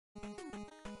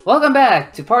Welcome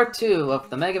back to part 2 of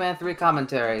the Mega Man 3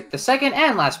 commentary. The second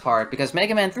and last part, because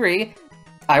Mega Man 3,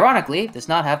 ironically, does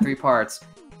not have 3 parts.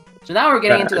 So now we're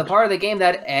getting into the part of the game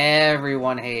that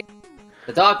everyone hates.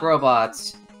 The Doc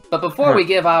Robots. But before we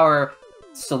give our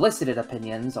solicited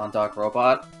opinions on Doc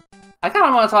Robot, I kind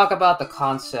of want to talk about the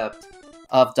concept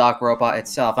of Doc Robot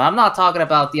itself. And I'm not talking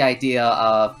about the idea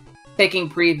of taking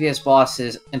previous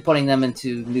bosses and putting them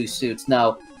into new suits.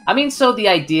 No. I mean, so the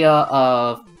idea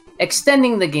of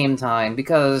extending the game time,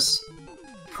 because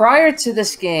prior to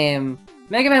this game,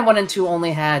 Mega Man 1 and 2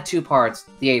 only had 2 parts,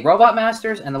 the 8 Robot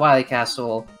Masters and the Wily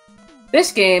Castle.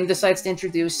 This game decides to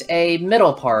introduce a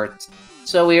middle part.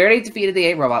 So we already defeated the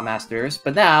 8 Robot Masters,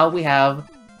 but now we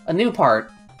have a new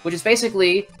part, which is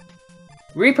basically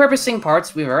repurposing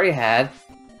parts we've already had,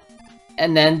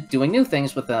 and then doing new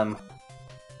things with them.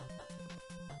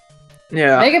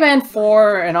 Yeah. Mega Man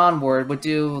 4 and onward would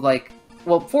do, like,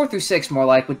 well, 4 through 6 more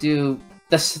like would do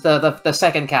the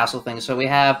second castle thing. So we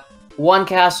have one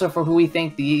castle for who we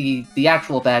think the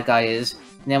actual bad guy is,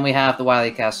 and then we have the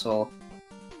Wily Castle.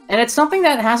 And it's something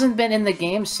that hasn't been in the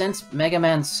game since Mega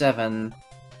Man 7,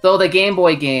 though the Game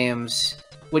Boy games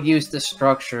would use this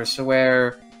structure, so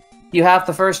where you have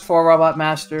the first 4 Robot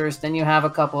Masters, then you have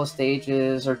a couple of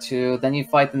stages or 2, then you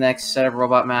fight the next set of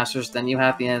Robot Masters, then you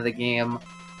have the end of the game.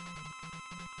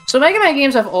 So Mega Man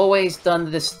games have always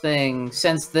done this thing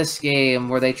since this game,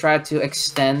 where they tried to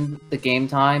extend the game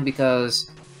time because,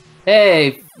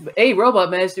 hey, 8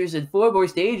 Robot Masters and 4 more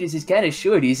stages is kind of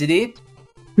short, isn't it?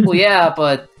 Well, yeah,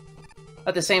 but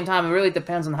at the same time, it really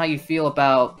depends on how you feel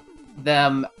about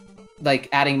them, like,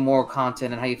 adding more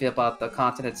content and how you feel about the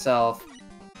content itself.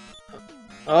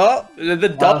 Oh, the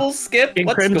double skip? King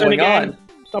What's Crimson going again. on?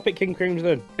 Stop it, King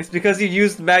Crimson. It's because you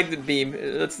used Magnet Beam.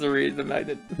 That's the reason, the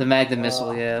Magnet. The Magnet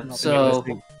Missile, yeah. not So,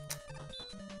 the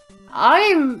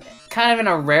I'm kind of in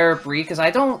a rare breed, because I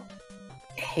don't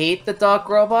hate the Doc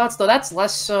Robots, though that's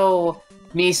less so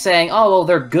me saying, oh, well,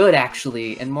 they're good,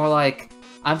 actually, and more like,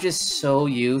 I'm just so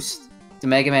used to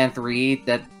Mega Man 3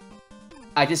 that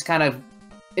I just kind of...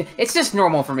 It's just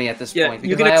normal for me at this point,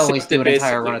 because I always do an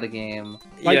entire run of the game.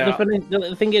 Like, yeah.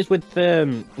 the thing is with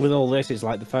all this is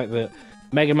like the fact that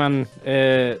Mega Man,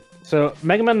 so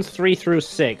Mega Man 3 through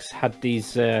 6 had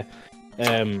these extended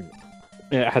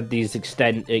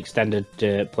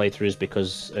playthroughs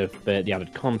because of the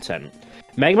added content.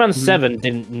 Mega Man 7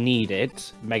 didn't need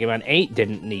it. Mega Man 8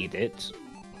 didn't need it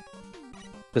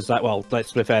because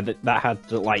let's be fair, that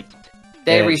had like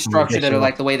they restructured it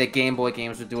like the way the Game Boy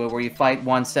games would do it, where you fight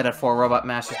one set of 4 Robot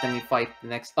Masters, then you fight the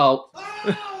next. Oh.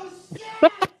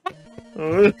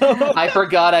 I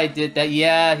forgot I did that.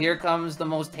 Yeah, here comes the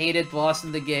most hated boss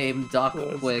in the game, Doc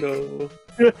Quick. So,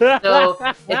 if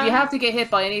you have to get hit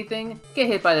by anything, get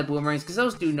hit by the boomerangs, because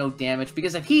those do no damage.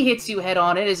 Because if he hits you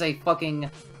head-on, it is a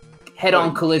fucking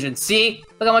head-on collision. See?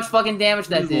 Look how much fucking damage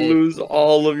that did. You lose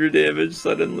all of your damage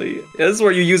suddenly. Yeah, this is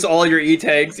where you use all your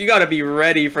E-tags. You gotta be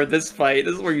ready for this fight.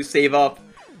 This is where you save up.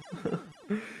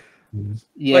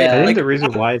 Yeah. Wait, I think like, the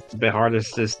reason why it's a bit hard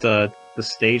is just the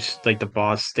stage, like the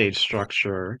boss stage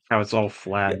structure, how it's all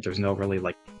flat. Yeah. There's no really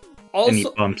like any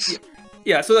Also, bumps.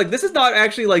 yeah, so like this is not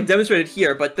actually like demonstrated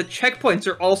here, but the checkpoints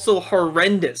are also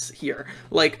horrendous here.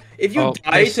 Like if you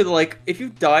die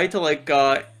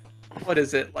to what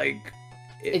is it, like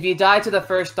If you die to the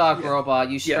first Doc Robot,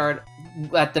 you start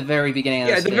at the very beginning of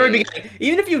the at stage. the very beginning.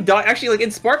 Even if you die, actually, like in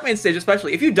Sparkman stage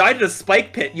especially, if you die to the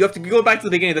spike pit, you have to go back to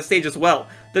the beginning of the stage as well.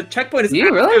 The checkpoint is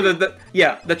after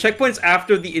the checkpoint is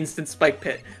after the instant spike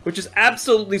pit, which is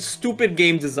absolutely stupid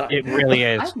game design. it really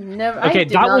is. I've never. Okay, I did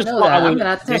that not was know what that. I I'm was-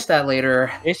 gonna test that later.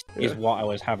 This is what I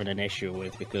was having an issue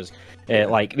with because,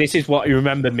 like, this is what you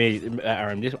remember me,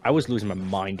 Aaron. I was losing my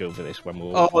mind over this when we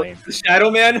were playing. The Shadow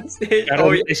Man stage.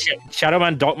 Shadow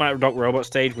Man Doc Robot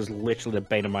stage was literally the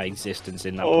bane of my existence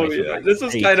in that Oh place. yeah, this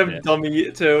was kind of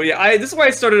dummy too. Yeah, this is why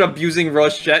I started abusing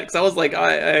Rush Jet, because I was like,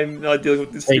 I'm not dealing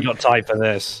with this. You got time for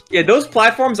this. Yeah, those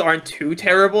platforms aren't too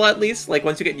terrible, at least, like,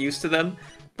 once you get used to them.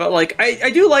 But, like, I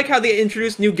do like how they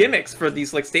introduce new gimmicks for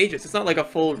these, like, stages. It's not like a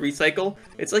full recycle.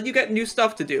 It's like you get new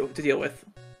stuff to deal with.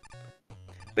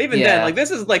 But even then, like, this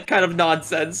is, like, kind of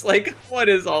nonsense. Like, what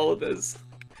is all of this?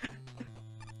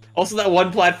 Also, that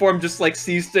one platform just, like,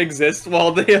 ceased to exist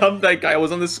while that guy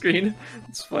was on the screen.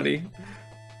 It's funny.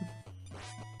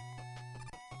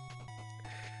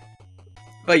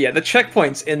 But yeah, the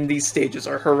checkpoints in these stages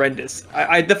are horrendous.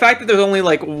 The fact that there's only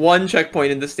like one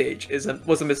checkpoint in the stage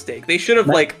was a mistake. They should have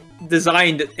like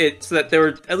designed it so that there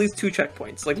were at least 2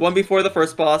 checkpoints, like one before the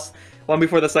first boss, one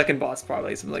before the second boss,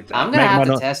 probably something like that. I'm gonna have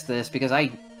to test this because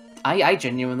I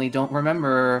genuinely don't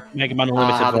remember Mega Man how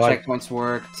Unlimited the Life. checkpoints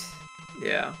worked.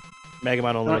 Yeah. Mega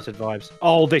Man Unlimited vibes.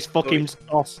 Oh, this fucking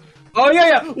sauce. Oh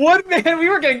yeah. What man? We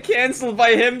were getting cancelled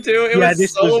by him too. It was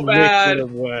this so was bad.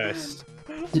 literally the worst.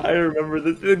 I remember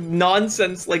the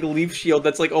nonsense like leaf shield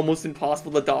that's like almost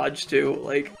impossible to dodge too.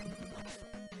 Like,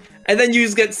 and then you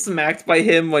just get smacked by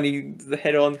him when he the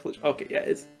head on. Okay, yeah,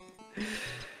 it's.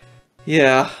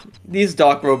 Yeah, these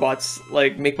Doc robots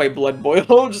like make my blood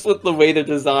boil just with the way they're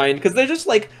designed, because they're just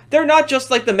like they're not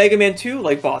just like the Mega Man 2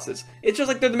 like bosses. It's just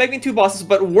like they're the Mega Man 2 bosses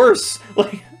but worse.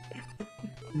 Like,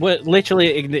 Well,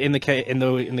 literally in the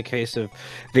case of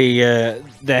the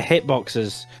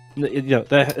hitboxes, you know,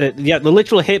 the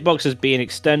literal hitboxes being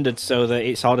extended so that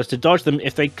it's harder to dodge them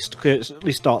if they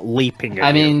constantly start leaping. At I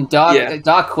you. mean,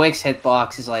 Doc Quick's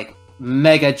hitbox is like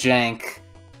mega jank.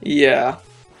 yeah.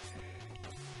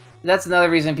 That's another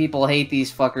reason people hate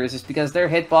these fuckers, is because their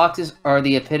hitboxes are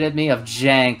the epitome of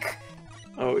jank.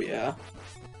 Oh yeah.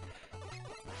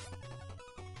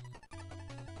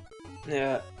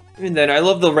 Yeah. And then I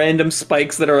love the random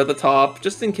spikes that are at the top,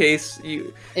 just in case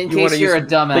you. In you case you're a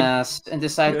use, dumbass and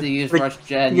decide to use Rush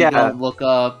Jet and you don't look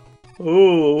up.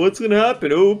 Oh, what's gonna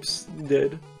happen? Oops,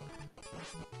 dead.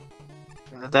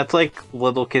 That's like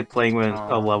little kid playing with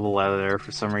a level editor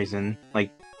for some reason,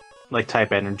 like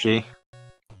type energy.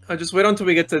 I just wait until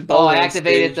we get to. Oh, I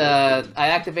activated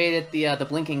the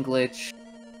blinking glitch,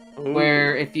 Ooh.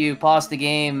 where if you pause the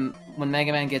game when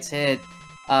Mega Man gets hit,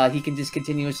 he can just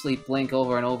continuously blink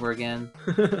over and over again.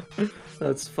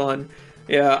 That's fun.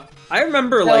 Yeah, I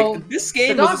remember So, like this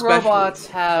game The was Doc especially... robots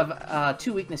have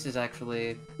two weaknesses,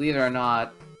 actually, believe it or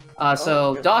not.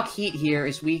 So okay. Doc Heat here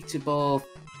is weak to both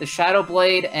the Shadow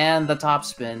Blade and the Top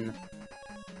Spin.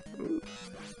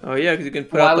 Oh yeah, because you can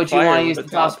put Why out the would you fire want to with use the the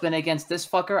top spin against this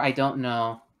fucker? I don't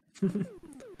know.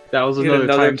 That was You get another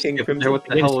another time King skip Crimson there. What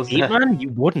the hell was Against that? Heatman, you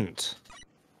wouldn't.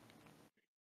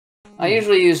 I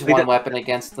usually use We one don't- weapon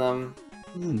against them.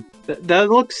 That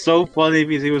looks so funny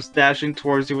because he was dashing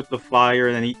towards you with the fire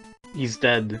and then he's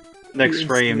dead next He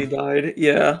frame. instantly died.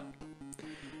 Yeah.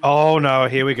 Oh no!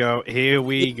 Here we go. Here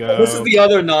we go. This is the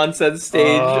other nonsense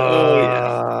stage. Oh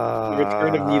yeah. The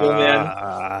Return of Needle Man.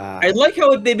 I like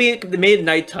how they made it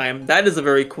nighttime. That is a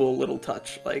very cool little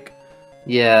touch. Like,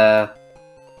 Yeah.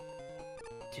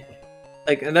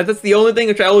 and that's the only thing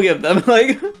which I will give them.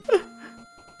 Like,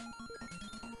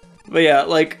 but yeah,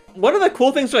 like one of the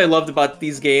cool things that I loved about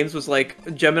these games was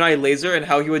like Gemini Laser and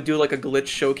how he would do like a glitch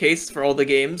showcase for all the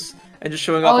games and just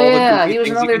showing off Oh all the yeah, goofy he was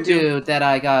things you another can do. dude that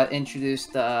I got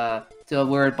introduced to a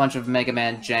weird bunch of Mega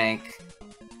Man jank.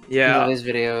 Yeah. His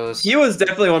videos. He was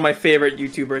definitely one of my favorite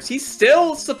YouTubers. He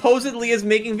still supposedly is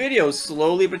making videos,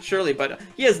 slowly but surely, but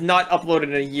he has not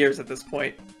uploaded in years at this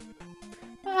point.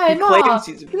 Hey, he Mom, claims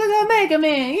he's- look at Mega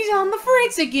Man, he's on the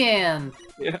freaks again!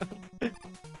 Yeah.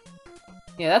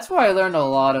 Yeah, that's where I learned a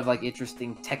lot of, like,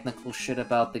 interesting technical shit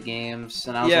about the games,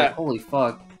 and I was Yeah. like, holy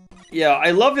fuck. Yeah,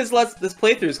 I love his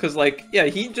playthroughs, because, like, yeah,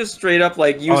 he just straight up,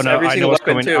 like, used Oh no! every I know single what's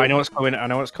weapon, coming. too. I know what's coming. I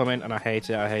know what's coming, and I hate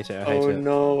it. I hate it. I hate Oh, it.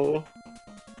 no.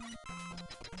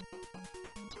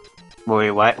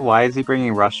 Wait, why is he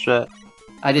bringing Rush Jet?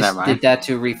 I just Never mind. did that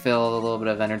to refill a little bit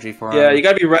of energy for him. Yeah, you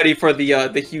gotta be ready for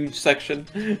the huge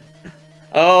section.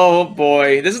 Oh,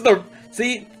 boy. This is the...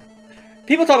 See,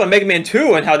 people talk about Mega Man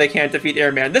 2 and how they can't defeat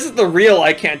Airman. This is the real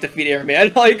I can't defeat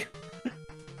Airman. Like...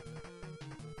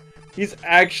 He's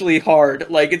actually hard.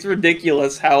 Like, it's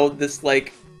ridiculous how this,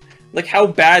 like how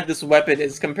bad this weapon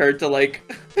is compared to, like,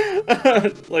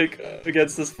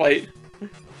 against this fight.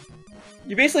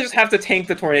 You basically just have to tank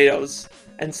the tornadoes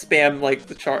and spam, like,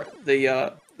 the shock Yeah,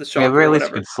 or but at least whatever. you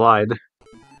could slide.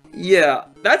 Yeah,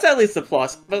 that's at least a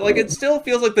plus. But, like, it still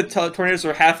feels like the tornadoes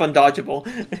are half undodgeable.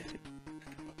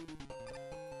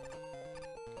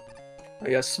 Oh,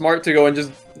 yeah, smart to go and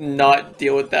just not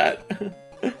deal with that.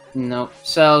 Nope.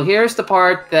 So here's the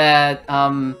part that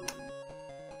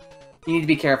you need to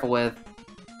be careful with.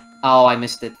 Oh, I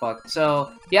missed it. Fuck.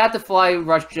 So you have to fly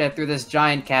Rush Jet through this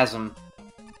giant chasm.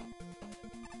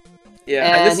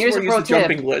 Yeah, And this is here's where a you use pro the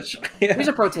jumping tip. glitch. Yeah. Here's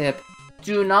a pro tip: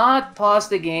 do not pause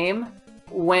the game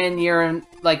when you're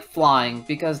like flying,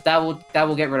 because that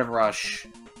will get rid of Rush.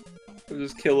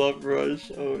 Just kill up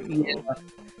Rush. Oh no. Yeah.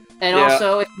 And Yeah.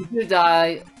 also, if you do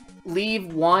die,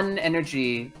 leave one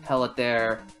energy pellet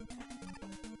there.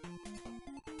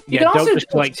 You Yeah, can don't also just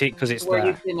do collect it because it's where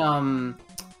there.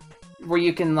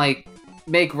 you can like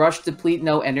make Rush deplete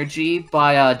no energy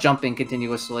by jumping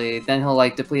continuously. Then he'll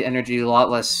like deplete energy a lot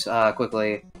less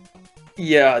quickly.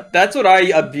 Yeah, that's what I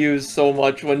abused so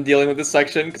much when dealing with this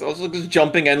section, because I was just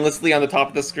jumping endlessly on the top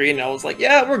of the screen, and I was like,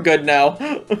 yeah, we're good now.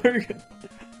 We're good.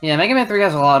 Yeah, Mega Man 3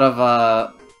 has a lot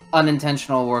of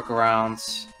unintentional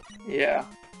workarounds. Yeah.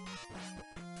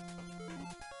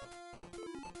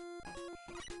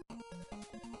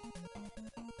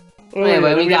 Oh, Anyway,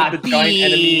 yeah, we then got have the giant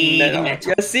enemy big Metar.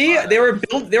 Yeah, see, they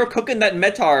were cooking that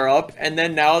Metar up, and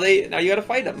then now you gotta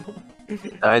fight him.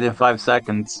 Died in 5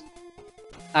 seconds.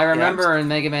 I remember in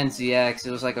Mega Man ZX,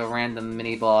 it was like a random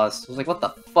mini boss. I was like, what the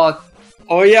fuck?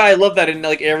 Oh yeah, I love that in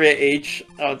like Area H.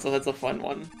 Oh, so that's a fun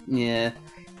one. Yeah.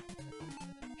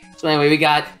 So anyway, we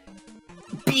got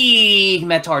Big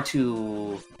Metar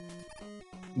 2.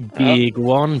 Big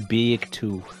 1, big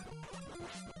 2.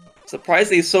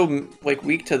 Surprised he's so like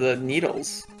weak to the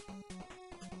needles.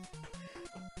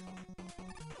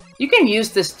 You can use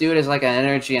this dude as like an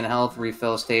energy and health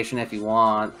refill station if you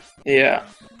want. Yeah.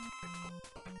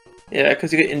 Yeah,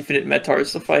 because you get infinite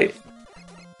Metars to fight.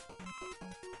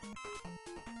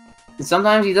 And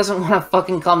sometimes he doesn't want to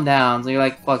fucking come down, so you're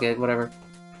like, fuck it, whatever.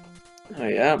 Oh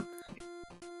yeah.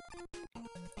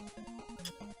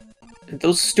 And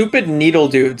those stupid needle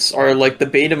dudes are like the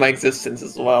bane of my existence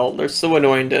as well. They're so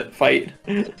annoying to fight.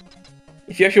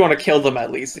 If you actually want to kill them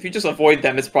at least. If you just avoid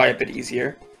them, it's probably a bit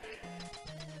easier.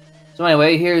 So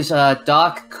anyway, here's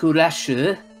Doc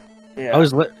Kurashu. Yeah.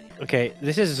 Okay,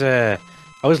 this is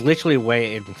I was literally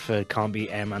waiting for Can't Beat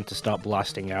Airman to start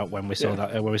blasting out when we saw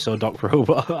that when we saw Doc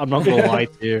Robot. I'm not gonna lie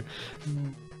to you.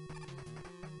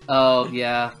 Oh,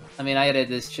 yeah. I mean, I did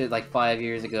this shit like 5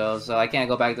 years ago, so I can't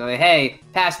go back to like, hey,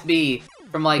 past B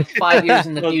from like 5 years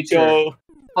in the Let's future. go.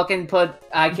 Fucking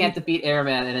I can't defeat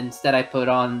Airman, and instead I put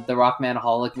on the Rockman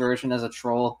Holic version as a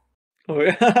troll. Oh,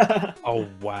 yeah. Oh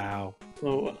wow.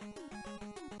 Oh.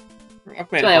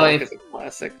 Rockman So anyway, Holic is a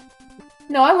classic.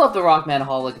 No, I love the Rockman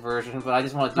Holic version, but I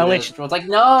just want to do I it wish- as a troll. It's like,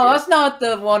 no, that's not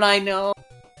the one I know.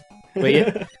 But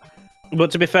yeah,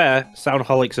 but to be fair,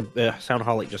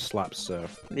 Soundholic just slaps. So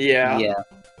Yeah. Yeah.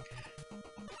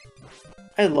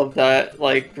 I love that,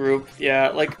 like, group. Yeah,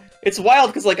 like, it's wild,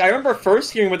 because, like, I remember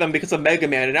first hearing with them because of Mega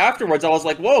Man, and afterwards I was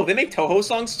like, whoa, they make Toho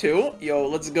songs too? Yo,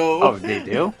 let's go. Oh, they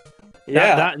do?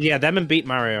 Yeah. them and Beat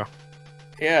Mario.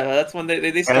 Yeah, that's when they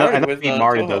I started know with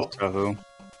Mario Toho. does Toho.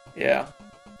 Yeah.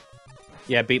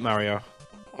 Yeah, Beat Mario.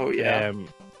 Oh, yeah. Um,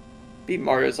 Beat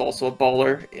Mario is also a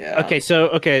baller. Yeah. Okay,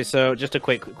 so just a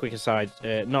quick aside,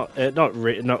 not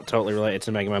totally related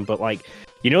to Mega Man, but like,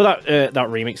 you know that that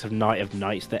remix of Night of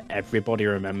Nights that everybody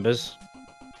remembers?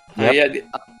 Yep. Yeah.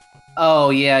 Oh,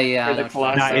 yeah, yeah. I For the know what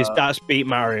you're classic. talking about. That's Beat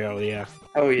Mario, yeah.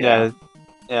 Oh, yeah.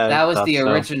 Yeah. That was the so.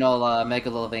 original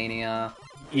Megalovania.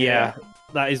 Yeah,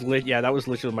 that was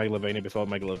literally Megalovania before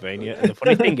Megalovania. And the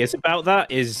funny thing is about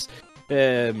that is,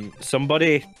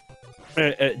 somebody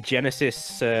at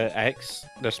Genesis X,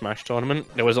 the Smash tournament,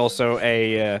 there was also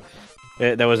a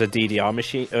DDR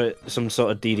machine, some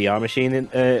sort of DDR machine in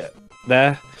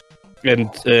there, and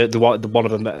the one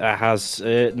of them that has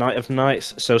Night of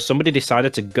Nights. So somebody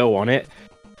decided to go on it,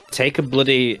 take a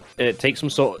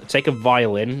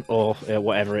violin or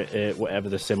whatever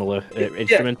the similar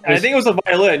instrument I is. think it was a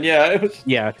violin, yeah.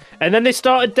 Yeah, and then they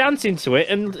started dancing to it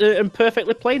and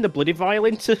perfectly playing the bloody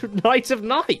violin to Night of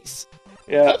Nights.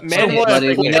 Yeah, Hey, man,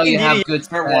 buddy, we know you have idiot good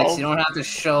for a specs. while. You don't have to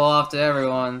show off to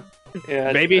everyone.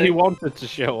 Yeah, Maybe he wanted to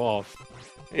show off.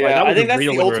 Yeah, that I was think a that's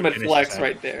real the lyric ultimate finish flex set.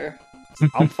 right there.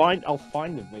 I'll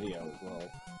find the video as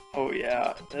well. Oh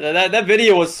yeah, that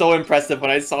video was so impressive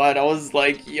when I saw it. I was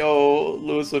like, yo,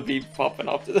 Lewis would be popping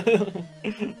off to the...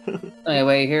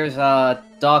 Anyway, here's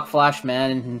Doc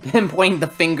Flashman and him pointing the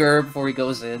finger before he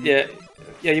goes in. Yeah,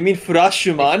 you mean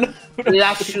Furashuman?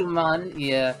 Flashuman,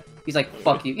 yeah. He's like,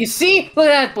 fuck you. You see? Look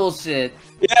at that bullshit.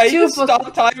 Yeah, he Two just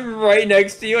stop time right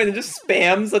next to you and just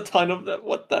spams a ton of that.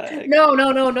 What the heck?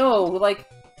 No. Like,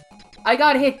 I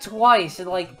got hit twice in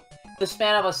like the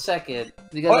span of a second.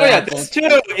 Because Oh I yeah, had this bull-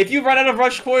 too! If you run out of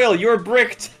Rush Coil, you're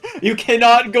bricked! You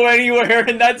cannot go anywhere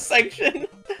in that section!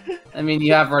 I mean,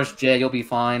 you have Rush Jet, you'll be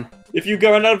fine. If you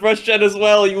run out of Rush Jet as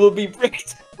well, you will be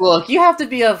bricked! Look, you have to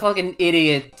be a fucking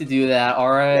idiot to do that,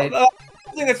 alright? I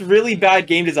think that's really bad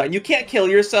game design. You can't kill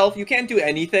yourself, you can't do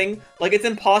anything. Like, it's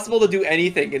impossible to do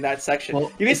anything in that section.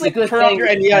 Well, You it's a basically good turn off thing your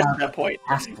we NES have at that point.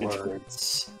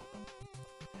 Passwords.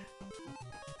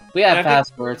 We have And I think-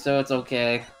 passwords, so it's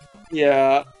okay.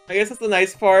 Yeah, I guess that's the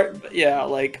nice part, but yeah,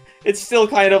 like, it's still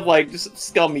kind of, like, just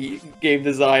scummy game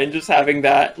design, just having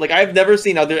that. Like, I've never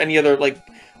seen any other, like,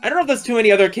 I don't know if there's too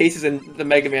many other cases in the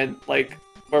Mega Man, like,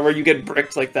 where you get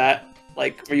bricked like that.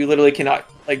 Like, where you literally cannot,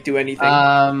 like, do anything.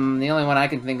 The only one I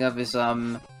can think of is,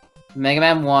 Mega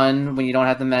Man 1, when you don't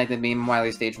have the Magnet Beam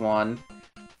Wily Stage 1.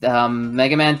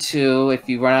 Mega Man 2, if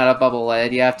you run out of Bubble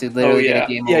Lead, you have to Oh literally yeah, get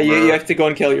a game yeah, over. you have to go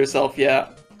and kill yourself. Yeah.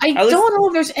 I At least- don't know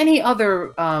if there's any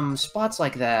other, spots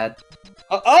like that.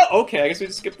 Okay. I guess we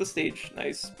just skipped the stage.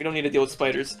 Nice. We don't need to deal with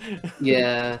spiders.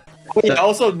 Yeah. Yeah,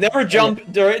 also, never jump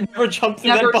through Never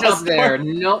that boss jump there, door.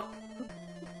 nope.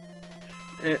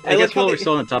 I guess like how while we're they-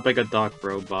 still on the topic of Doc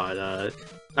Robot,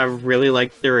 I really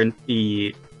like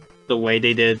the way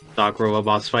they did Doc Robot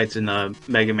boss fights in the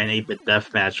Mega Man 8-bit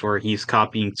Deathmatch, where he's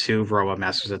copying two Robot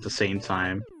Masters at the same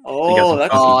time. So you got Oh, some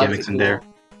that's funky that's gimmicks in cool. there.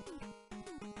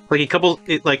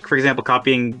 Like for example,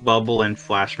 copying Bubble and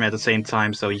Flashman at the same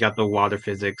time. So you got the water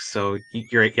physics. So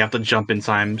you have to jump in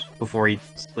time before he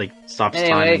like stops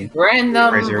time. Anyway, And random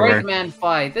Crazy everywhere. Breakman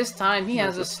fight. This time he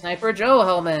has a Sniper Joe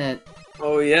helmet.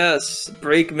 Oh yes,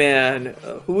 Breakman.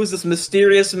 Who is this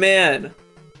mysterious man?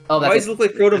 Oh, Why that's does he look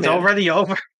like Proto it's Man? already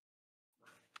over.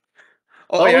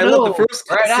 Oh, yeah, I love the no! first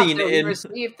Right cutscene after we in.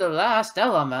 received the last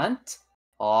element,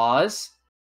 Oz,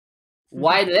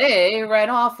 Wile ran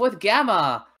off with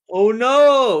Gamma. Oh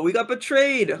no, we got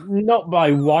betrayed. Not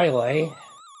by Wile.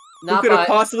 Who Not could have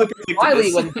by possibly predicted Wily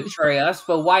this? wouldn't betray us,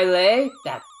 but Wile,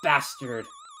 that bastard.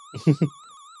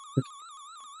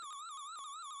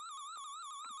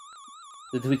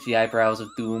 The twitchy eyebrows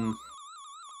of doom.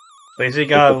 Basically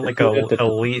got like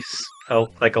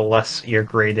a less ear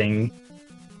grading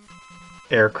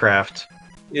aircraft.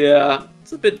 Yeah,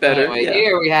 it's a bit better. Anyway, yeah.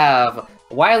 here we have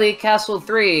Wily Castle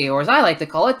 3, or as I like to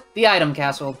call it, the Item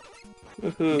Castle.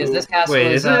 Because this castle Wait,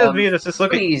 is isn't it me? It's just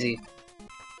pretty looking easy.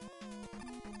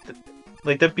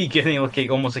 like the beginning, looking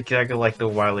almost exactly like the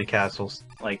Wily Castle's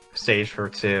like stage for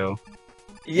 2.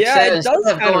 Yeah, Except it instead does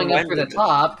of kind going of up through the remind me.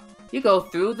 top, you go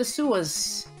through the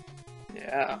sewers.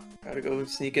 Yeah, gotta go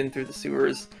sneak in through the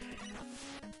sewers.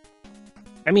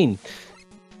 I mean,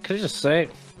 could I just say,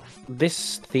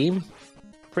 this theme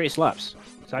pretty slaps.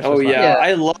 It's actually Oh slaps. yeah, Yeah.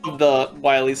 I love the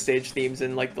Wily stage themes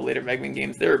in like the later Mega Man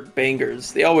games. They're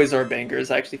bangers. They always are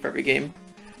bangers, actually, for every game.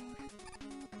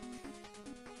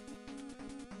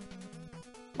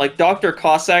 Like Dr.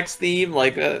 Cossack's theme,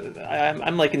 like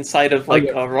I'm like inside of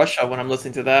like Russia when I'm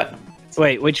listening to that.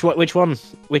 Wait, which one? Which one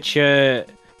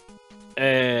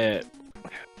though?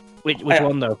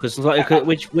 Because like,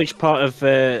 which part of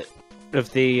the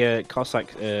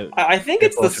Cossack? I think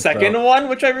it's the both are second pro. one,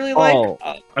 which I really like. Oh.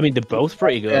 I mean, they're both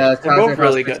pretty good. Yeah, They're both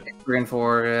really good. 3 and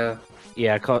 4,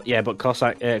 yeah. Yeah, but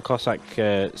Cossack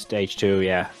Stage 2,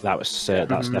 yeah, that's Mhm.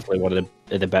 definitely one of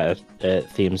the better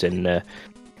themes in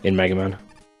Mega Man.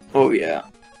 Oh yeah.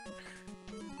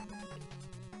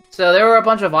 So there were a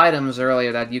bunch of items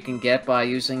earlier that you can get by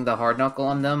using the hard knuckle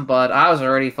on them, but I was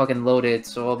already fucking loaded,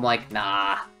 so I'm like,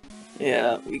 nah,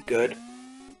 Yeah, we good.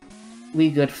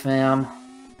 we good, fam.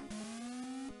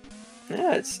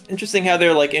 Yeah, it's interesting how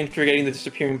they're like integrating the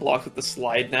disappearing blocks with the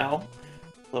slide now.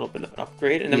 A little bit of an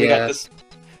upgrade, and then we Yeah. got this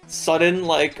sudden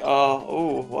like,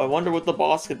 oh, I wonder what the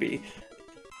boss could be.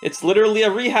 It's literally a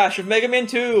rehash of Mega Man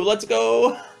 2. Let's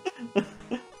go.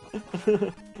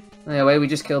 Anyway, we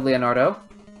just killed Leonardo.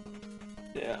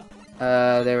 Yeah.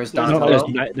 There was No,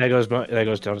 Donatello. There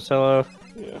goes Donatello.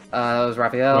 Yeah. That was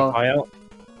Raphael. Raphael.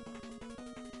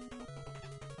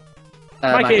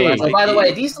 Michelangelo. Mikey. By the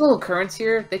way, these little currents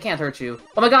here, they can't hurt you.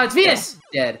 Oh my god, it's Venus!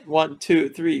 Dead. 1, 2,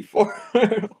 3,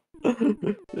 4.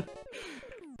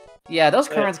 Yeah, those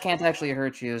currents can't actually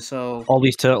hurt you, so... All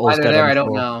these turtles. Either dead there, on I the don't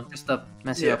floor. know. Just to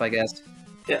mess you Yeah. up, I guess.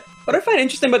 Yeah. What I find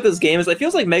interesting about this game is it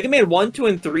feels like Mega Man 1, 2,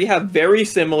 and 3 have very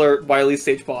similar Wily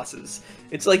stage bosses.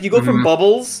 It's like you go from Mhm.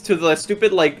 Bubbles to the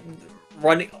stupid, like,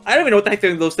 running... I don't even know what the heck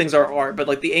those things are, but,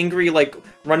 like, the angry, like,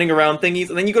 running around thingies,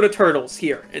 and then you go to Turtles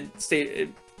here in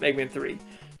Mega Man 3.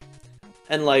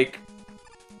 And, like,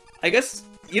 I guess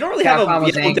you don't really have Capcom a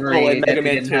was Yellow Devil angry in that Mega we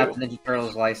Man didn't 2. have the Ninja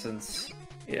Turtles license.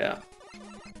 Yeah.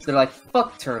 So they're like,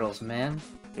 fuck Turtles, man.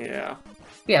 Yeah.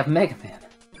 We have Mega Man.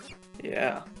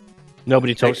 Yeah.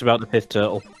 Nobody talks about the fifth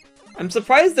turtle. I'm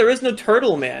surprised there is no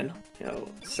Turtle Man. You know,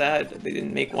 sad that they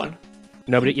didn't make one.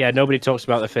 Nobody talks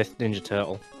about the fifth Ninja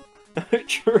Turtle.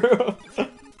 True.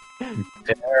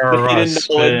 Terra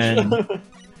Spin. knowledge.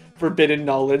 Forbidden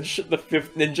knowledge, the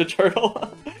fifth Ninja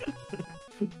Turtle.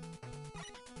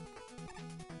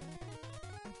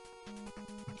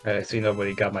 I see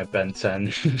nobody got my Ben 10.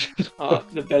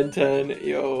 The Ben 10,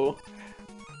 yo.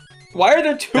 Why are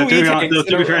there two To be honest, E-tanks?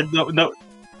 to be fair,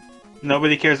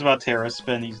 nobody cares about Terra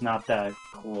Spin. He's not that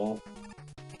cool.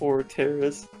 Poor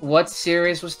Terrace. What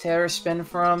series was Terra Spin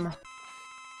from?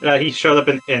 He showed up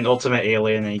in Ultimate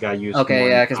Alien and he got used. more Okay, in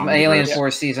yeah, the because comic Alien verse. 4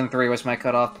 Season 3 was my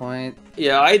cutoff point.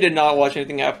 Yeah, I did not watch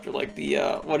anything after, like, the,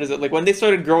 what is it? Like, when they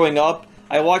started growing up,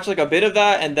 I watched, like, a bit of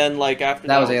that, and then, like, after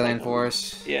That was I Alien like,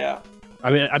 Force. Yeah.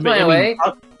 Anyway,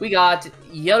 we got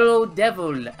Yellow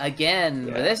Devil again,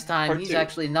 Yeah, but this time part he's 2.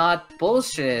 actually not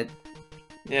bullshit.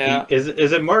 Yeah. Is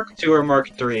it Mark II or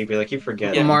Mark III? But like you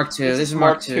forget. Yeah, Mark II. This is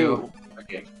Mark II.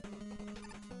 Okay.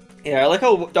 Yeah, I like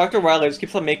how Dr. Wilder just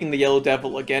keeps on making the Yellow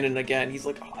Devil again and again. He's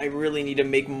like, oh, I really need to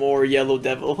make more Yellow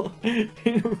Devil.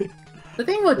 The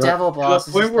The thing with To Devil Boss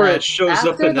is point just where that it shows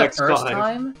up after the next first time.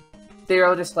 time, they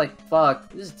were just like,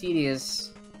 "Fuck, this is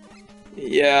tedious."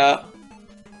 Yeah.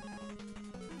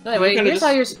 Anyway, kinda here's how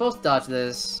just- you're supposed to dodge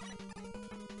this.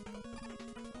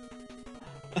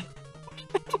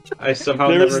 I somehow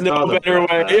There's never no thought better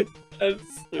about way. that.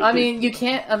 That's I mean, you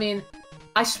can't. I mean,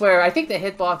 I swear, I think the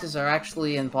hitboxes are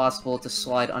actually impossible to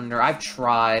slide under. I've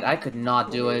tried. I could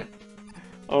not do it.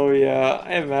 Oh yeah,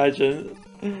 I imagine.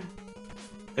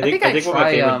 I think one of my I favorite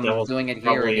try devils doing it is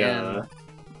here probably, again.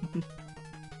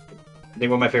 I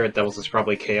think one of my favorite devils is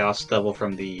probably Chaos Devil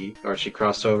from the Archie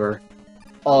crossover.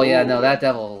 Oh yeah, no, Ooh. that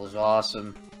devil was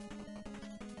awesome.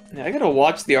 Yeah, I gotta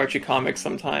watch the Archie comics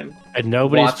sometime. And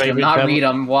nobody's Watch them, favorite not devil. read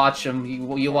them. Watch them.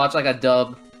 You watch like a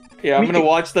dub. Yeah, I'm We gonna can-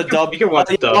 watch the dub. you can watch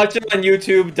the dub. Watch it on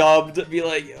YouTube dubbed. Be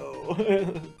like, yo.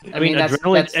 I mean,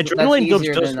 adrenaline dubs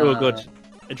easier does than, do a good.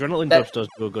 Adrenaline that- dubs does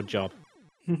do a good job.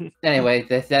 Anyway,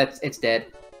 that's it's dead.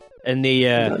 And the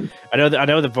I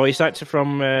know the voice actor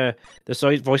from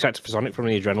voice actor for Sonic from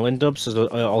the Adrenaline dubs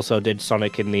also did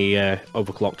Sonic in the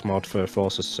overclocked mod for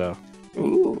Forces. So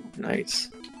Ooh, nice.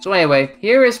 So anyway,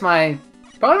 here is probably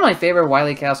my favorite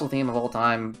Wily Castle theme of all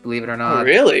time. Believe it or Oh, not.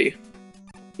 really?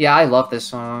 Yeah, I love this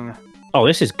song. oh,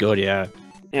 this is good. Yeah,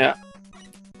 Yeah.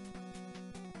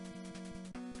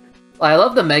 I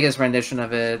love the Mega's rendition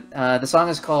of it. The song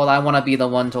is called "I Want to Be the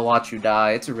One to Watch You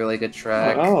Die." It's a really good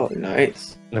track. Oh,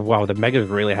 nice. and wow, the Mega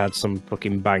really had some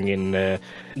fucking banging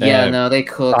Yeah, no, they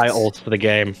cooked. titles for the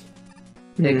game.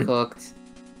 They Hmm. cooked.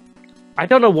 I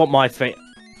don't know what my favorite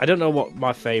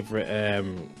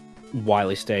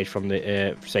Wily stage from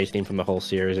the stage theme from the whole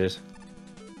series is.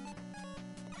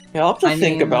 Yeah, I'll have to I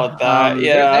think mean, about that. there-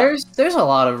 Yeah. there's a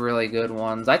lot of really good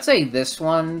ones. I'd say this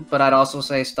one, but I'd also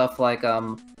say stuff like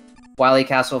Wily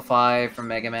Castle 5 from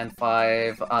Mega Man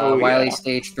 5, Oh, Wily yeah.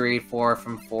 Stage 3, 4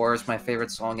 from 4 is my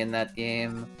favorite song in that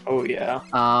game. Oh yeah.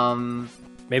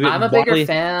 Maybe I'm a bigger Wily-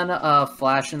 fan of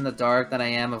Flash in the Dark than I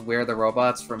am of Where the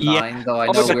Robots from Yeah. 9, though I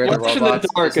Oh, know the Where the Flash in the Robots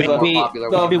Dark is the is more maybe- popular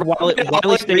maybe one. Wily-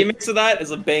 Wily Stage- remix of that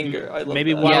is a banger. I love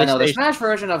Maybe that. Wily Yeah, no, the Stage- Smash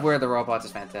version of Where the Robots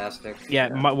is fantastic. Yeah,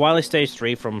 Wily Stage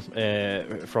 3 from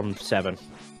 7.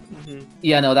 Mhm.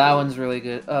 Yeah, no, that one's really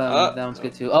good. That one's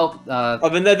good too. Oh, Oh,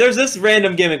 then there's this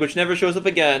random gimmick which never shows up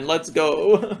again. Let's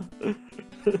go.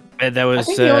 And there I was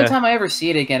think the only time I ever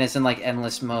see it again is in like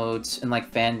endless modes in like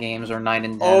fan games or 9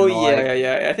 and 10. Oh like-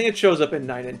 yeah. I think it shows up in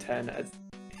 9 and 10.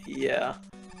 Yeah.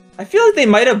 I feel like they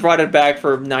might have brought it back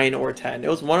for 9 or 10. It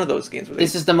was one of those games where they...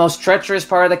 This is the most treacherous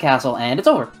part of the castle, and it's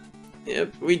over.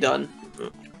 Yep, we done.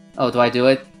 Oh, do I do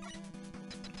it?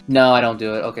 No, I don't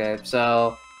do it. Okay,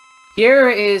 so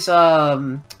here is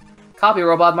Copy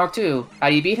Robot Mark II. How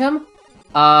do you beat him?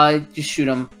 Just shoot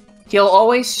him. He'll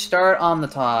always start on the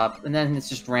top, and then it's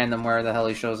just random where the hell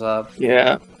he shows up.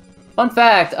 Yeah. Fun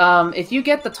fact, if you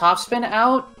get the top spin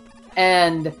out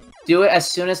and do it as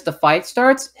soon as the fight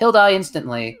starts, he'll die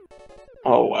instantly.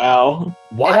 Oh, wow.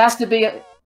 It has to be...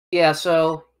 Yeah,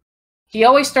 so... He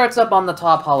always starts up on the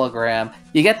top hologram.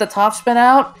 You get the top spin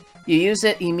out, you use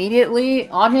it immediately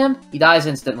on him, he dies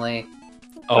instantly.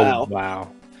 Oh Wow.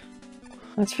 wow.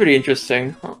 That's pretty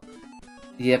interesting. Huh.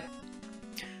 Yep.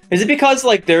 Is it because,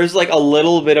 like, there's, like, a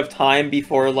little bit of time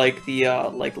before, like, the,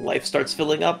 like, life starts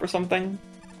filling up or something?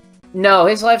 No,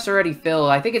 his life's already filled.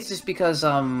 I think it's just because,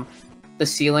 the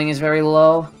ceiling is very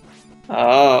low.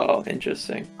 Oh,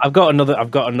 interesting. I've got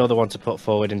another one to put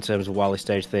forward in terms of Wily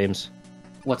Stage themes.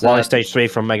 What's Wily that? Stage 3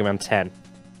 from Mega Man 10.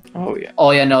 Oh, yeah. Oh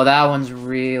yeah, no, that one's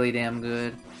really damn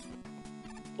good.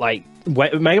 Like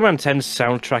Mega Man 10's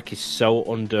soundtrack is so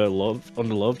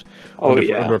underloved, Oh,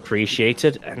 yeah.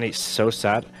 underappreciated, and it's so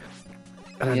sad.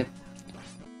 Yep.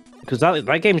 Because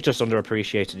that game is just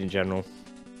underappreciated in general.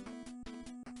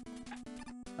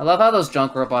 I love how those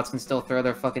junk robots can still throw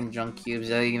their fucking junk cubes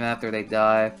at you even after they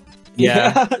die.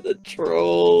 Yeah. The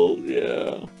troll,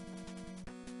 yeah.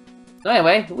 So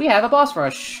anyway, we have a boss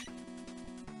rush.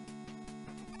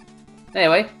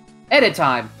 Anyway, edit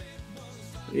time.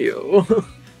 Yo.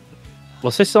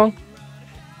 What's this song?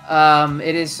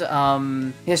 It is,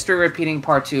 History Repeating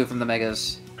Part 2 from the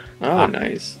Megas. Oh,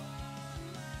 nice.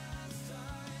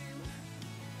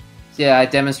 So yeah, I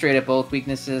demonstrated both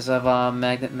weaknesses of,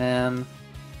 Magnet Man.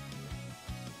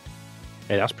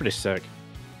 Hey, that's pretty sick.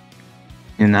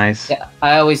 Nice. Yeah,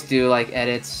 I always do, like,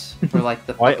 edits for, like,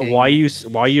 the Why fucking...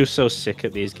 are you so sick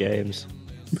at these games?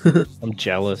 I'm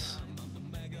jealous.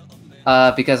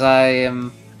 Because I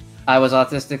was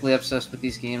autistically obsessed with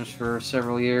these games for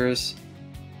several years.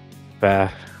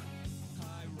 Fair.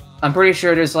 I'm pretty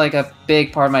sure there's like a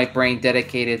big part of my brain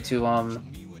dedicated to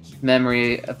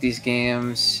memory of these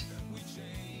games.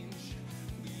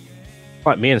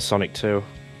 Like me and Sonic too.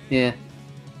 Yeah.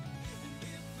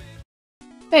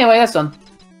 Anyway, that's done.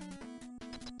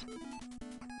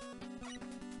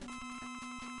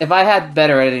 If I had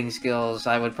better editing skills,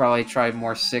 I would probably try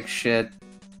more sick shit.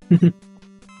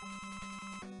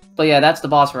 But yeah, that's the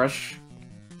boss rush.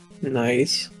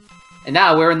 Nice. And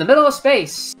now we're in the middle of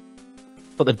space.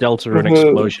 Put the Delta Run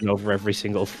explosion over every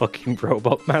single fucking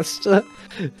Robot Master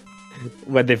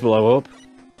when they blow up.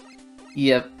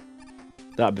 Yep.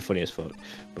 That'd be funny as fuck.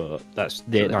 But that's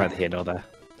neither here nor there.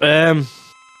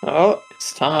 Oh,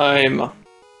 it's time.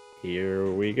 Here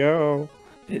we go.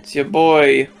 It's your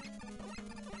boy.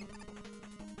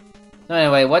 So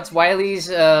anyway, what's Wily's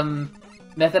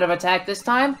method of attack this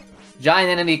time? Giant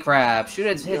enemy crab. Shoot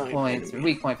its hit Giant points, enemy.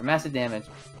 weak point for massive damage.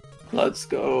 Let's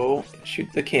go. Shoot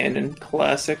the cannon.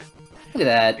 Classic. Look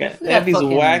at that. Yeah, Look they at have that these fucking-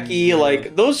 wacky,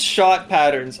 like, those shot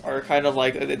patterns are kind of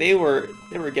like, they were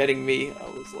getting me. I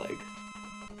was like,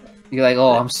 You're like,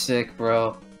 oh, I'm sick,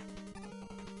 bro.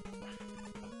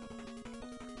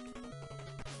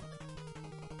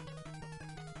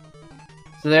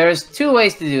 So there's two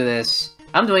ways to do this.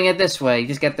 I'm doing it this way. You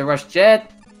just get the rush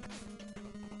jet,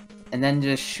 and then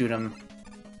just shoot him.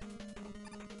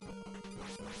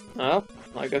 oh,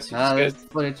 I guess you Ah, just there's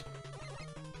get... footage.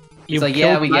 You've like,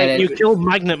 yeah, we get it. You killed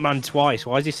Magnet Man twice.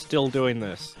 Why is he still doing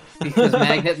this? Because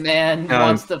Magnet Man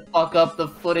wants to fuck up the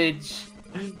footage.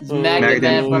 It's Magnet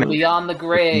Man from beyond the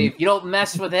grave. You don't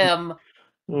mess with him.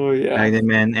 Oh, yeah. Magnet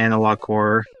Man, Analog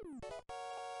Core.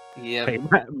 Yep. Hey,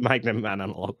 Magnet Man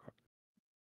analog.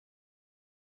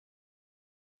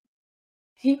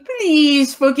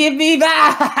 Please forgive me.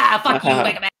 Fuck you,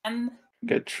 Mega Man.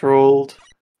 Get trolled.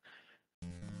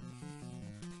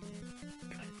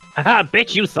 Haha,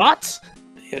 bitch, you thought?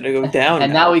 You gotta go down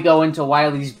And now we go into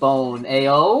Wily's bone.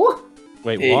 Ayo.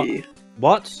 Wait, Hey,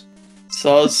 what?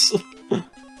 sus.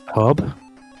 Hub?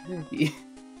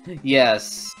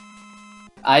 Yes.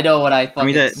 I know what I fucking I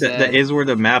mean, that said. is where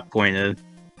the map pointed.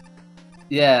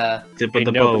 Yeah. Tip I of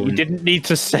the know, but bone. you didn't need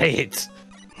to say it.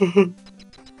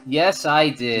 Yes, I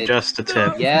did. Just a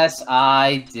tip. Yes,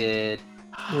 I did.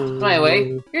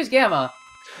 Anyway, here's Gamma.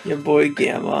 Your boy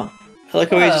Gamma. I like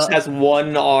how he just has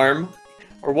one arm.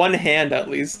 Or one hand, at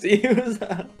least, to use.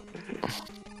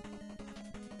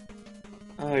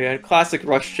 Oh yeah, classic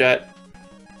rush jet.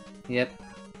 Yep.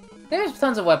 There's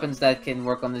tons of weapons that can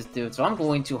work on this dude, so I'm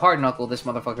going to hard knuckle this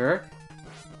motherfucker.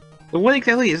 But what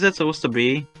exactly is that supposed to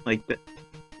be? Like,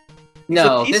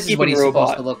 No, It's a this is what he's peacekeeping supposed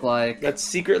robot. to look like. That's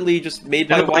secretly just made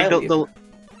by no, but like Wily.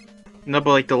 no,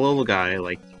 but like the little guy,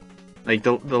 like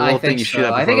the little I thing think you so. shoot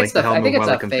at I before think like it's the the. I helmet think it's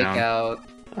Wily a comes fake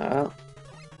down.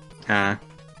 out.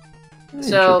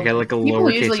 So You got like a people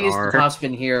lowercase usually use r. the top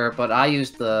spin here, but I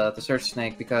used the search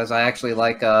snake because I actually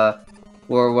like what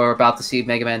we're about to see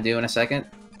Mega Man do in a second.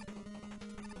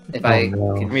 If I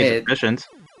no. I can mean, it's hit, efficient.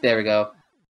 there we go.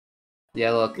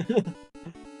 Yeah, look.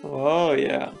 Oh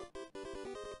yeah.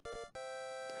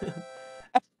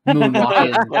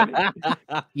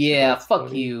 Moonwalking. Yeah, That's fuck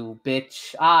funny. you,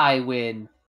 bitch. I win.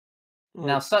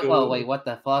 Now, Let's suck. go. Oh wait, what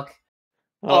the fuck?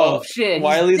 Oh, Oh, shit. he's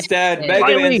Wily's dead. dead. Mega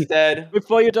Wily! Man's dead.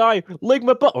 Before you die, lick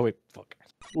my butt. Oh, wait, fuck.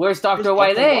 Where's Dr.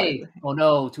 Where's Dr. Wily? Wily? Oh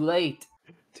no, too late.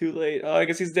 Too late. Oh, I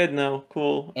guess he's dead now.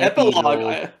 Cool. Epilogue.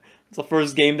 Epilogue. It's the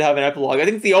first game to have an epilogue. I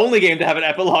think it's the only game to have an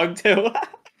epilogue too.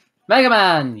 Mega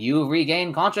Man, you've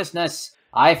regained consciousness.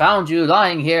 I found you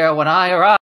lying here when I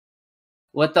arrived.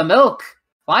 With the milk.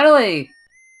 Finally.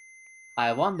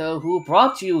 I wonder who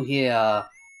brought you here.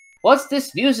 What's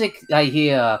this music I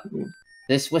hear?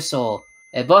 This whistle.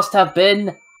 It must have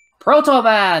been Proto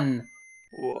Man.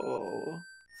 Whoa.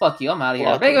 Fuck you, I'm out of here.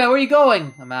 Proto. Mega Man, where are you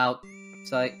going? I'm out.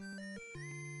 It's like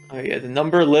Oh yeah, the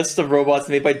number list of robots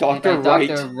made by Dr.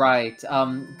 Dr. Wright.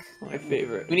 Wright. My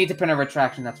favorite. We need to print a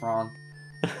retraction. That's wrong.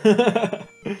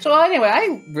 So anyway,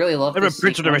 I really love Never this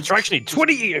printed a sequence. retraction in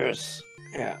 20 years.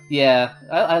 Yeah. Yeah,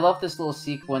 I love this little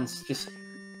sequence just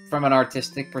from an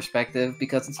artistic perspective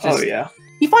because it's just Oh yeah.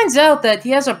 he finds out that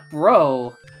he has a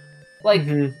bro, like,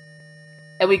 Mhm.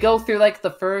 and we go through like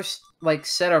the first like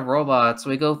set of robots.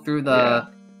 We go through the Yeah.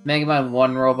 Mega Man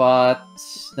 1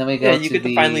 robots, then we go Yeah, you to get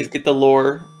to finally get the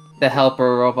lore. the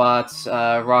helper robots,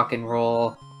 Rock and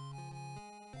Roll,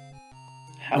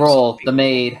 House Roll, of the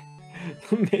maid,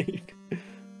 Maid.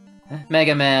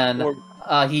 Mega Man. Or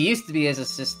He used to be his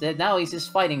assistant, now he's his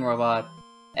fighting robot,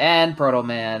 and Proto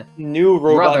Man, new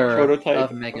robot brother prototype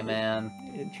of Mega Man.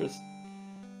 Interest.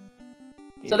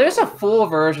 So there's a full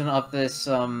version of this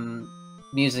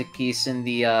music piece in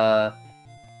the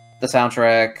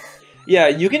soundtrack. Yeah,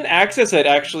 you can access it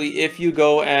actually if you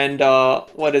go and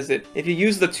what is it? If you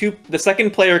use the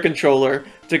second player controller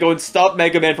to go and stop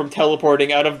Mega Man from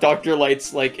teleporting out of Dr.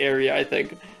 Light's like area, I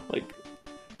think. Like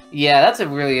Yeah, that's a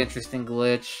really interesting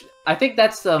glitch. I think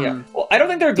that's Yeah. Well, I don't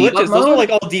think they're glitches. Debug Those are mode? like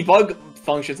all debug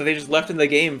functions that they just left in the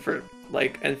game for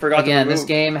like and forgot again. to remove. This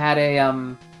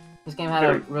game had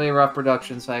a really rough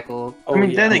production cycle. Oh, I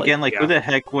mean, yeah, then again, like, yeah. who the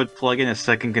heck would plug in a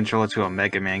second controller to a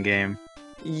Mega Man game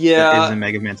that Yeah. isn't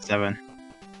Mega Man 7?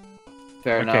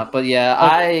 Fair Okay. enough, but yeah,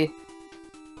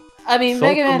 I mean, Thoughts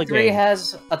Mega on Man the 3 game?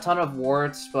 has a ton of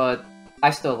warts, but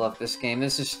I still love this game.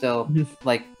 This is still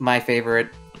like my favorite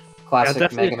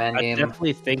classic Mega Man I game.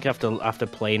 definitely think after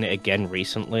playing it again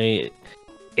recently,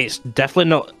 it's definitely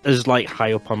not as like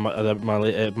high up on my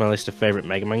list of favorite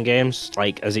Mega Man games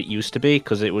like as it used to be,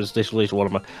 because it was literally one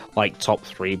of my like top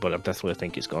 3, but I definitely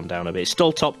think it's gone down a bit. It's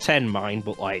still top 10 mine,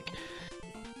 but like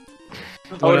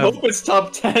I would hope it's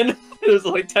top 10. There's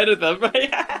like 10 of them,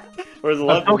 right? Or is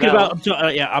 11 I'm talking now?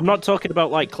 about I'm not talking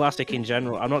about like classic in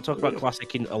general. I'm not talking about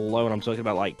classic in alone. I'm talking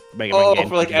about like Mega Man Oh, games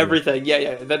for like in general. everything.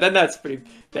 Yeah. Then that's pretty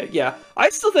big. Yeah. I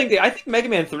still think I think Mega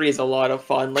Man 3 is a lot of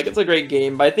fun. Like, it's a great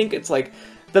game, but I think it's like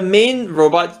the main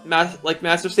robot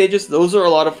master stages, those are a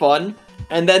lot of fun.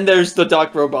 And then there's the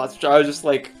Doc robots, which I was just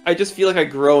like, I just feel like I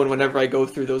groan whenever I go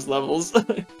through those levels.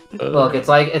 Look, it's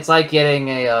like getting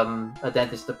a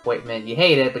dentist appointment. You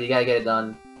hate it, but you gotta get it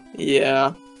done.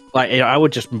 Yeah. Like, I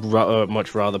would just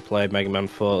much rather play Mega Man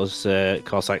 4's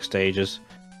Cossack stages.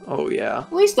 Oh, yeah.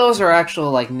 At least those are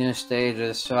actual like new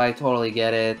stages, so I totally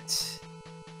get it.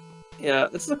 Yeah,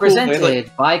 it's the cool thing. Presented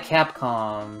Like, by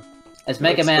Capcom as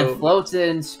Mega Let's Man go. floats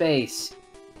in space.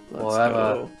 let's Forever.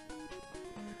 go.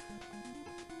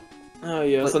 Oh,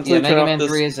 yeah. But, So yeah, until you turn Mega off Man this...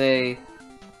 3 is a.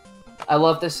 I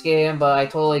love this game, but I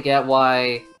totally get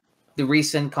why the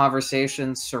recent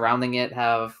conversations surrounding it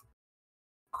have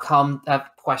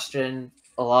questioned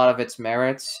a lot of its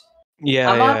merits.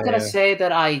 Yeah, I'm not gonna say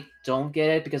that I don't get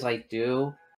it, because I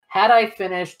do. Had I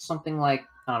finished something like,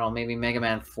 I don't know, maybe Mega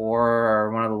Man 4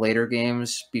 or one of the later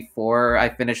games before I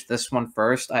finished this one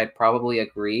first, I'd probably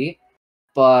agree.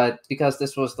 But because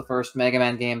this was the first Mega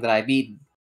Man game that I beat,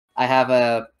 I have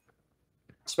a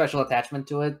special attachment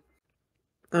to it.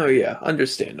 Oh, yeah.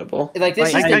 Understandable. Like,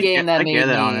 this Like, is the I game get- that I made get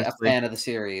me it, a honestly. fan of the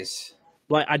series.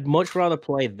 Like, I'd much rather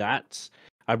play that.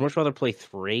 I'd much rather play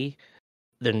 3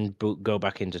 than go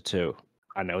back into 2.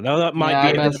 I know that might Yeah, be.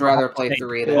 I'd a bit much of a rather hot play take,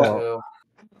 3 than Yeah. 2.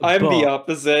 I'm the but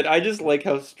opposite. I just like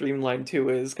how streamlined 2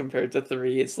 is compared to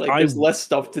 3. It's like I- there's less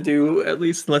stuff to do, at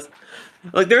least less.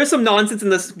 Like, there is some nonsense in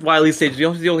this Wily stage. You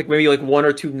have to do like maybe like 1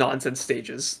 or 2 nonsense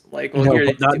stages. Like, well, No, here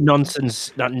but that do-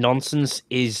 nonsense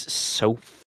is so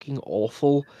fucking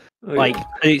awful. oh, Like, yeah.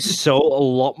 it's so a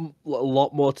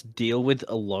lot more to deal with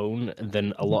alone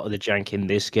than a lot of the jank in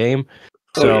this game.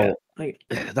 Oh, So yeah. Like,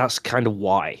 that's kind of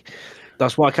why.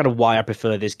 That's why I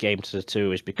prefer this game to the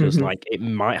 2, is because Mhm. like it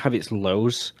might have its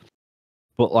lows,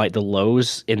 but like the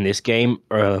lows in this game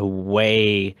are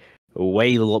way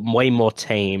more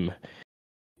tame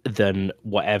than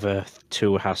whatever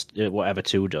 2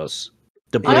 does.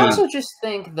 The I Yeah. also just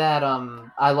think that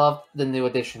I love the new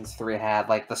additions 3 had.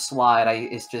 Like, the slide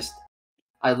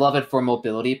I love it for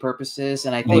mobility purposes,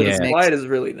 and I oh, think the Yeah. it makes slide is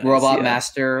really nice. Robot yeah.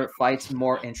 Master fights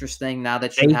more interesting now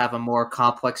that you Hey. have a more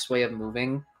complex way of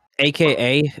moving.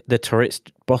 AKA the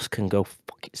turret boss can go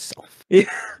fuck itself.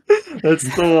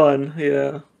 That's the one.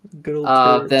 Yeah. Good old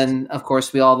turrets. Then, of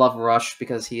course, we all love Rush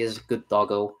because he is a good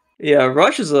doggo. Yeah,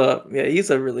 Rush is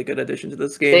he's a really good addition to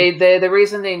this game. The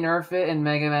reason they nerf it in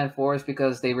Mega Man 4 is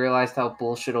because they realized how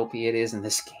bullshit OP it is in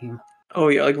this game. Oh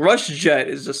yeah, like Rush Jet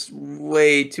is just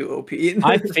way too OP.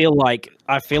 I feel like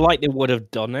they would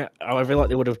have done it. I feel like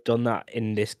they would have done that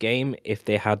in this game if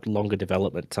they had longer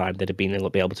development time. They'd have been able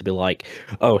to be like,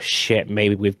 "Oh shit,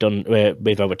 maybe we've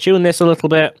overtuned this a little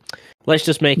bit. Let's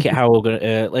just make it how we're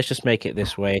gonna. Let's just make it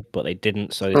this way." But they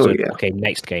didn't. So they Oh, said, yeah. "Okay,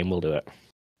 next game we'll do it."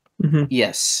 Mhm.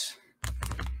 Yes.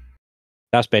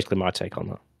 That's basically my take on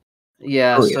that.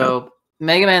 Yeah, Oh, yeah. so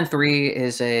Mega Man 3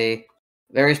 is a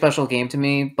very special game to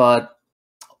me, but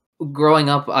growing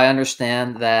up, I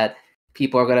understand that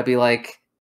people are going to be like,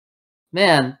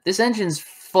 man, this engine's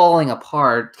falling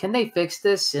apart. Can they fix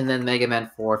this? And then Mega Man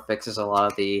 4 fixes a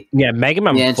lot of the Yeah, Mega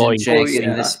Man engine 4. janks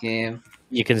yeah. in this game.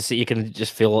 You can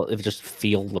just feel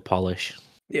the polish.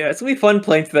 Yeah, it's gonna be fun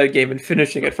playing through that game and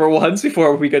finishing it for once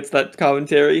before we get to that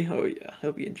commentary. Oh yeah,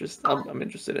 it'll be interesting. I'm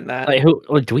interested in that.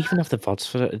 Like, do we even have the VODs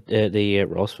for the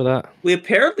ROS for that? We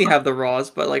apparently have the RAWs,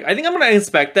 but like I think I'm gonna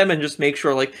inspect them and just make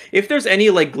sure like if there's any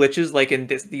like glitches like in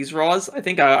these RAWs, I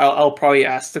think I'll probably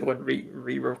ask to go and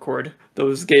re-record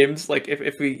those games like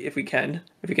if we can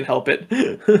help it.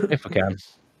 If we can.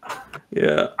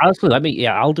 Yeah. Honestly, I'm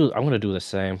gonna do the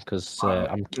same because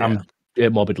I'm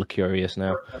morbidly curious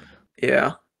now.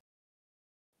 Yeah.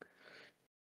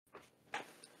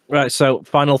 Right. So,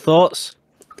 final thoughts.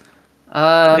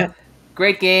 Yeah.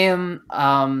 Great game.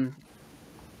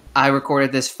 I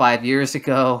recorded this 5 years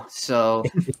ago, so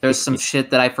there's some shit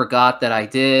that I forgot that I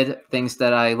did. Things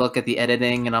that I look at the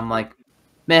editing and I'm like,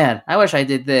 man, I wish I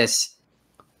did this.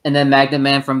 And then Magnet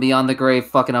Man from Beyond the Grave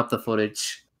fucking up the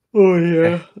footage. Oh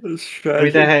yeah, that's I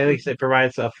mean, tragic. at least it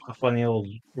provides a funny little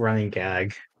running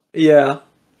gag. Yeah.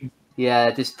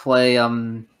 Yeah, just play a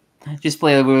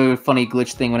really funny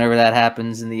glitch thing whenever that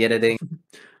happens in the editing.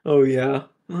 Oh yeah.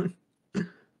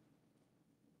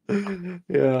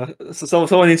 Yeah. So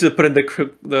someone needs to put in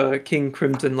the King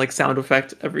Crimson like sound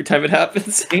effect every time it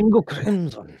happens. Jingle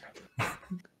Crimson.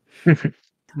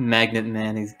 Magnet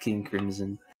Man is King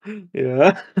Crimson.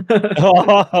 Yeah.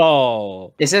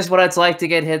 Oh, Is this what it's like to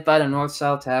get hit by the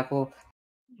north-south tackle?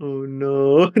 Oh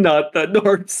no, not the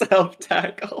north-south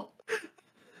tackle.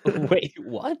 wait,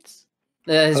 what?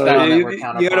 His Battle you, Network you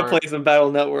counterpart. gotta play some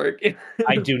Battle Network.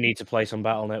 I do need to play some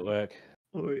Battle Network.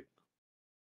 Wait.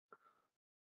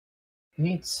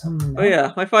 Need some. Oh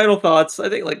yeah, my final thoughts. I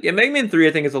think like Mega Man 3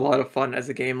 I think is a lot of fun as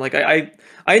a game. Like I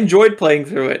enjoyed playing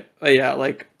through it. But yeah,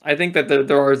 like I think that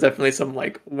there are definitely some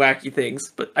like wacky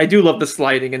things, but I do love the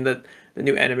sliding and the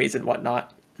new enemies and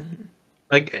whatnot.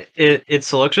 Like its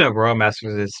selection of Royal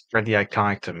Masters is pretty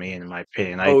iconic to me, in my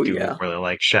opinion. I Oh, do yeah. really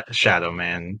like Shadow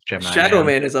Man, Gemini Shadow Man.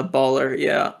 Man is a baller,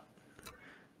 yeah.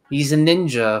 He's a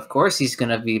ninja. Of course he's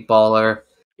gonna be baller.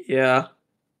 Yeah.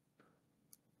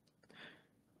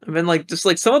 And then like just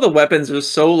like some of the weapons are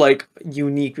so like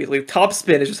unique. Like top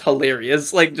spin is just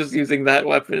hilarious. Like just using that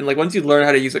weapon. And like once you learn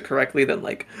how to use it correctly, then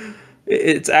like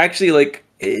it's actually like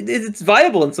it's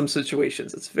viable in some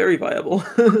situations. It's very viable.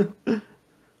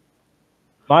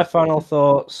 My final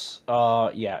thoughts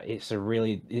are, yeah, it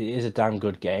is a damn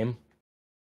good game.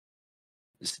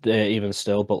 Even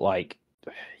still, but like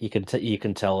you can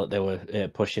tell that they were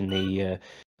pushing the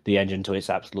engine to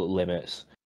its absolute limits.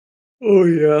 Oh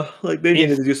yeah, like they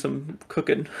needed to do some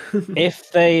cooking.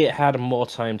 If they had more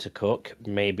time to cook,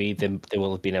 maybe they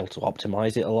will have been able to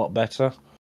optimize it a lot better.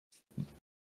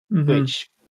 Which,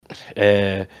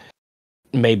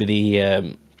 maybe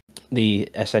the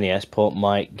SNES port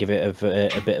might give it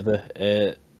a bit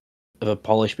of a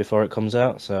polish before it comes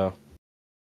out. So,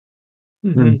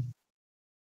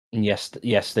 yes,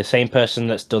 the same person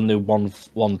that's done the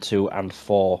 1, 2, and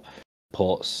 4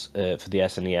 ports for the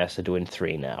SNES are doing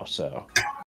 3 now. So.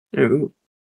 Ooh.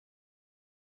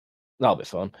 That'll be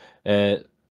fun. But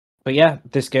yeah,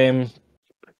 this game,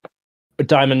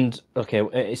 Diamond. Okay,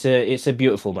 it's a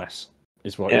beautiful mess.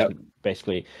 Is what is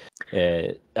basically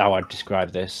how I'd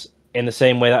describe this. In the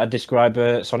same way that I'd describe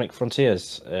Sonic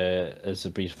Frontiers as a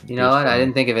beautiful. You know what? I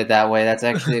didn't think of it that way. That's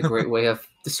actually a great way of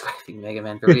describing Mega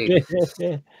Man 3.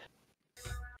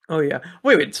 Oh yeah.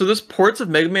 Wait. So there's ports of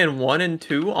Mega Man 1 and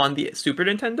 2 on the Super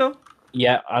Nintendo?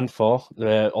 Yeah, and 4.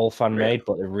 They're all fan made,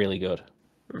 but they're really good.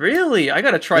 Really? I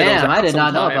gotta try those out. Damn, I did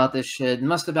not know sometime. about this shit. It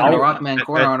must have been a Rockman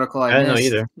Corner article I I didn't know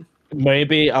missed. either.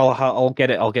 Maybe I'll get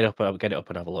it. I'll get up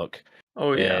and have a look.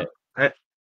 Oh yeah. I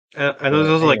know there's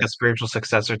also like a spiritual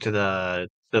successor to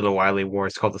the Wily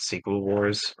Wars called the Sequel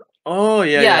Wars. Oh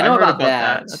yeah. Yeah, I know heard about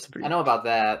that. That's pretty. I know about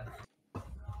that.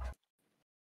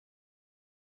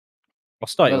 I'll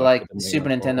start. But like Super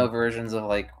Nintendo versions of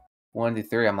like 1 to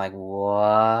 3, I'm like, what?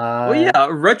 Oh yeah,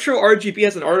 Retro RGB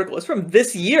has an article. It's from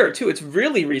this year too. It's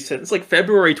really recent. It's like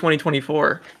February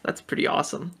 2024. That's pretty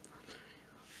awesome.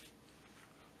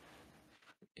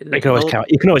 You can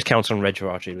always count on Retro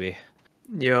RGB.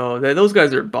 Yo, those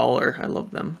guys are baller. I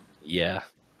love them. Yeah.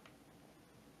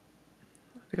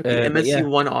 They got the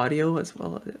MSU1 audio as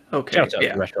well. Okay. Shout out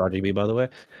to Retro RGB, by the way.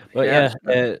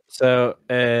 But so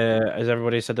has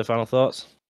everybody said their final thoughts?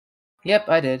 Yep,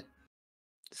 I did.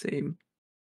 Same.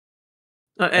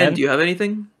 And do you have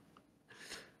anything?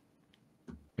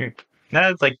 No,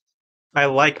 it's like I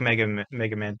like Mega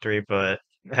Man 3, but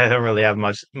I don't really have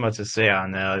much to say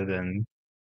on it other than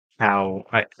how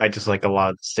I just like a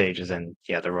lot of the stages and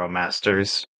the Royal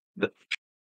Masters.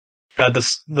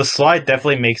 The slide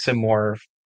definitely makes it more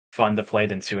fun to play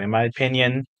than 2, in my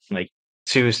opinion. Like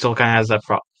 2 still kind of has that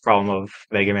problem of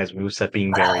Mega Man's moveset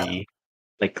being very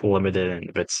like limited and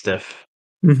a bit stiff.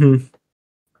 Mm-hmm.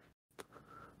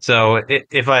 So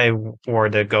if I were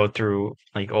to go through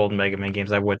like old Mega Man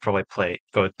games, I would probably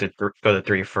go to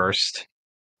 3 first,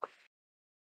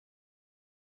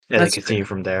 and then continue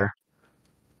from there.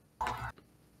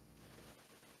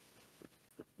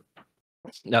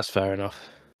 That's fair enough.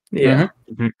 Yeah.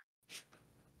 Mm-hmm.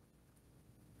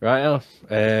 Right.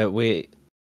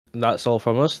 That's all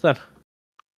from us then.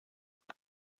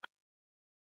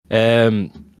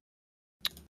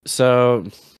 So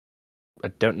I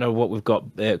don't know what we've got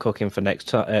cooking for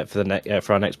next for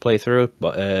our next playthrough,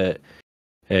 but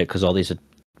because all these are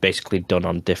basically done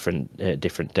on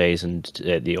different days, and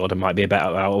the order might be a bit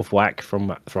out of whack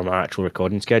from our actual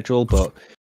recording schedule. But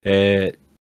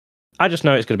I just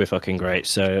know it's going to be fucking great.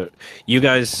 So you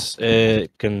guys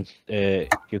can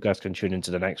tune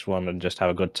into the next one and just have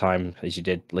a good time as you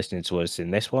did listening to us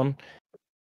in this one.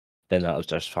 Then that was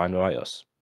just fine by us.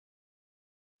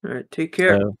 All right, take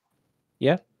care.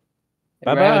 Yeah.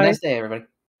 Have Bye-bye. a nice day, everybody.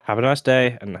 Have a nice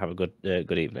day and have a good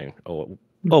evening or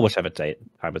whatever time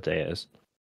of day it is.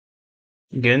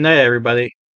 Good night,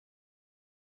 everybody.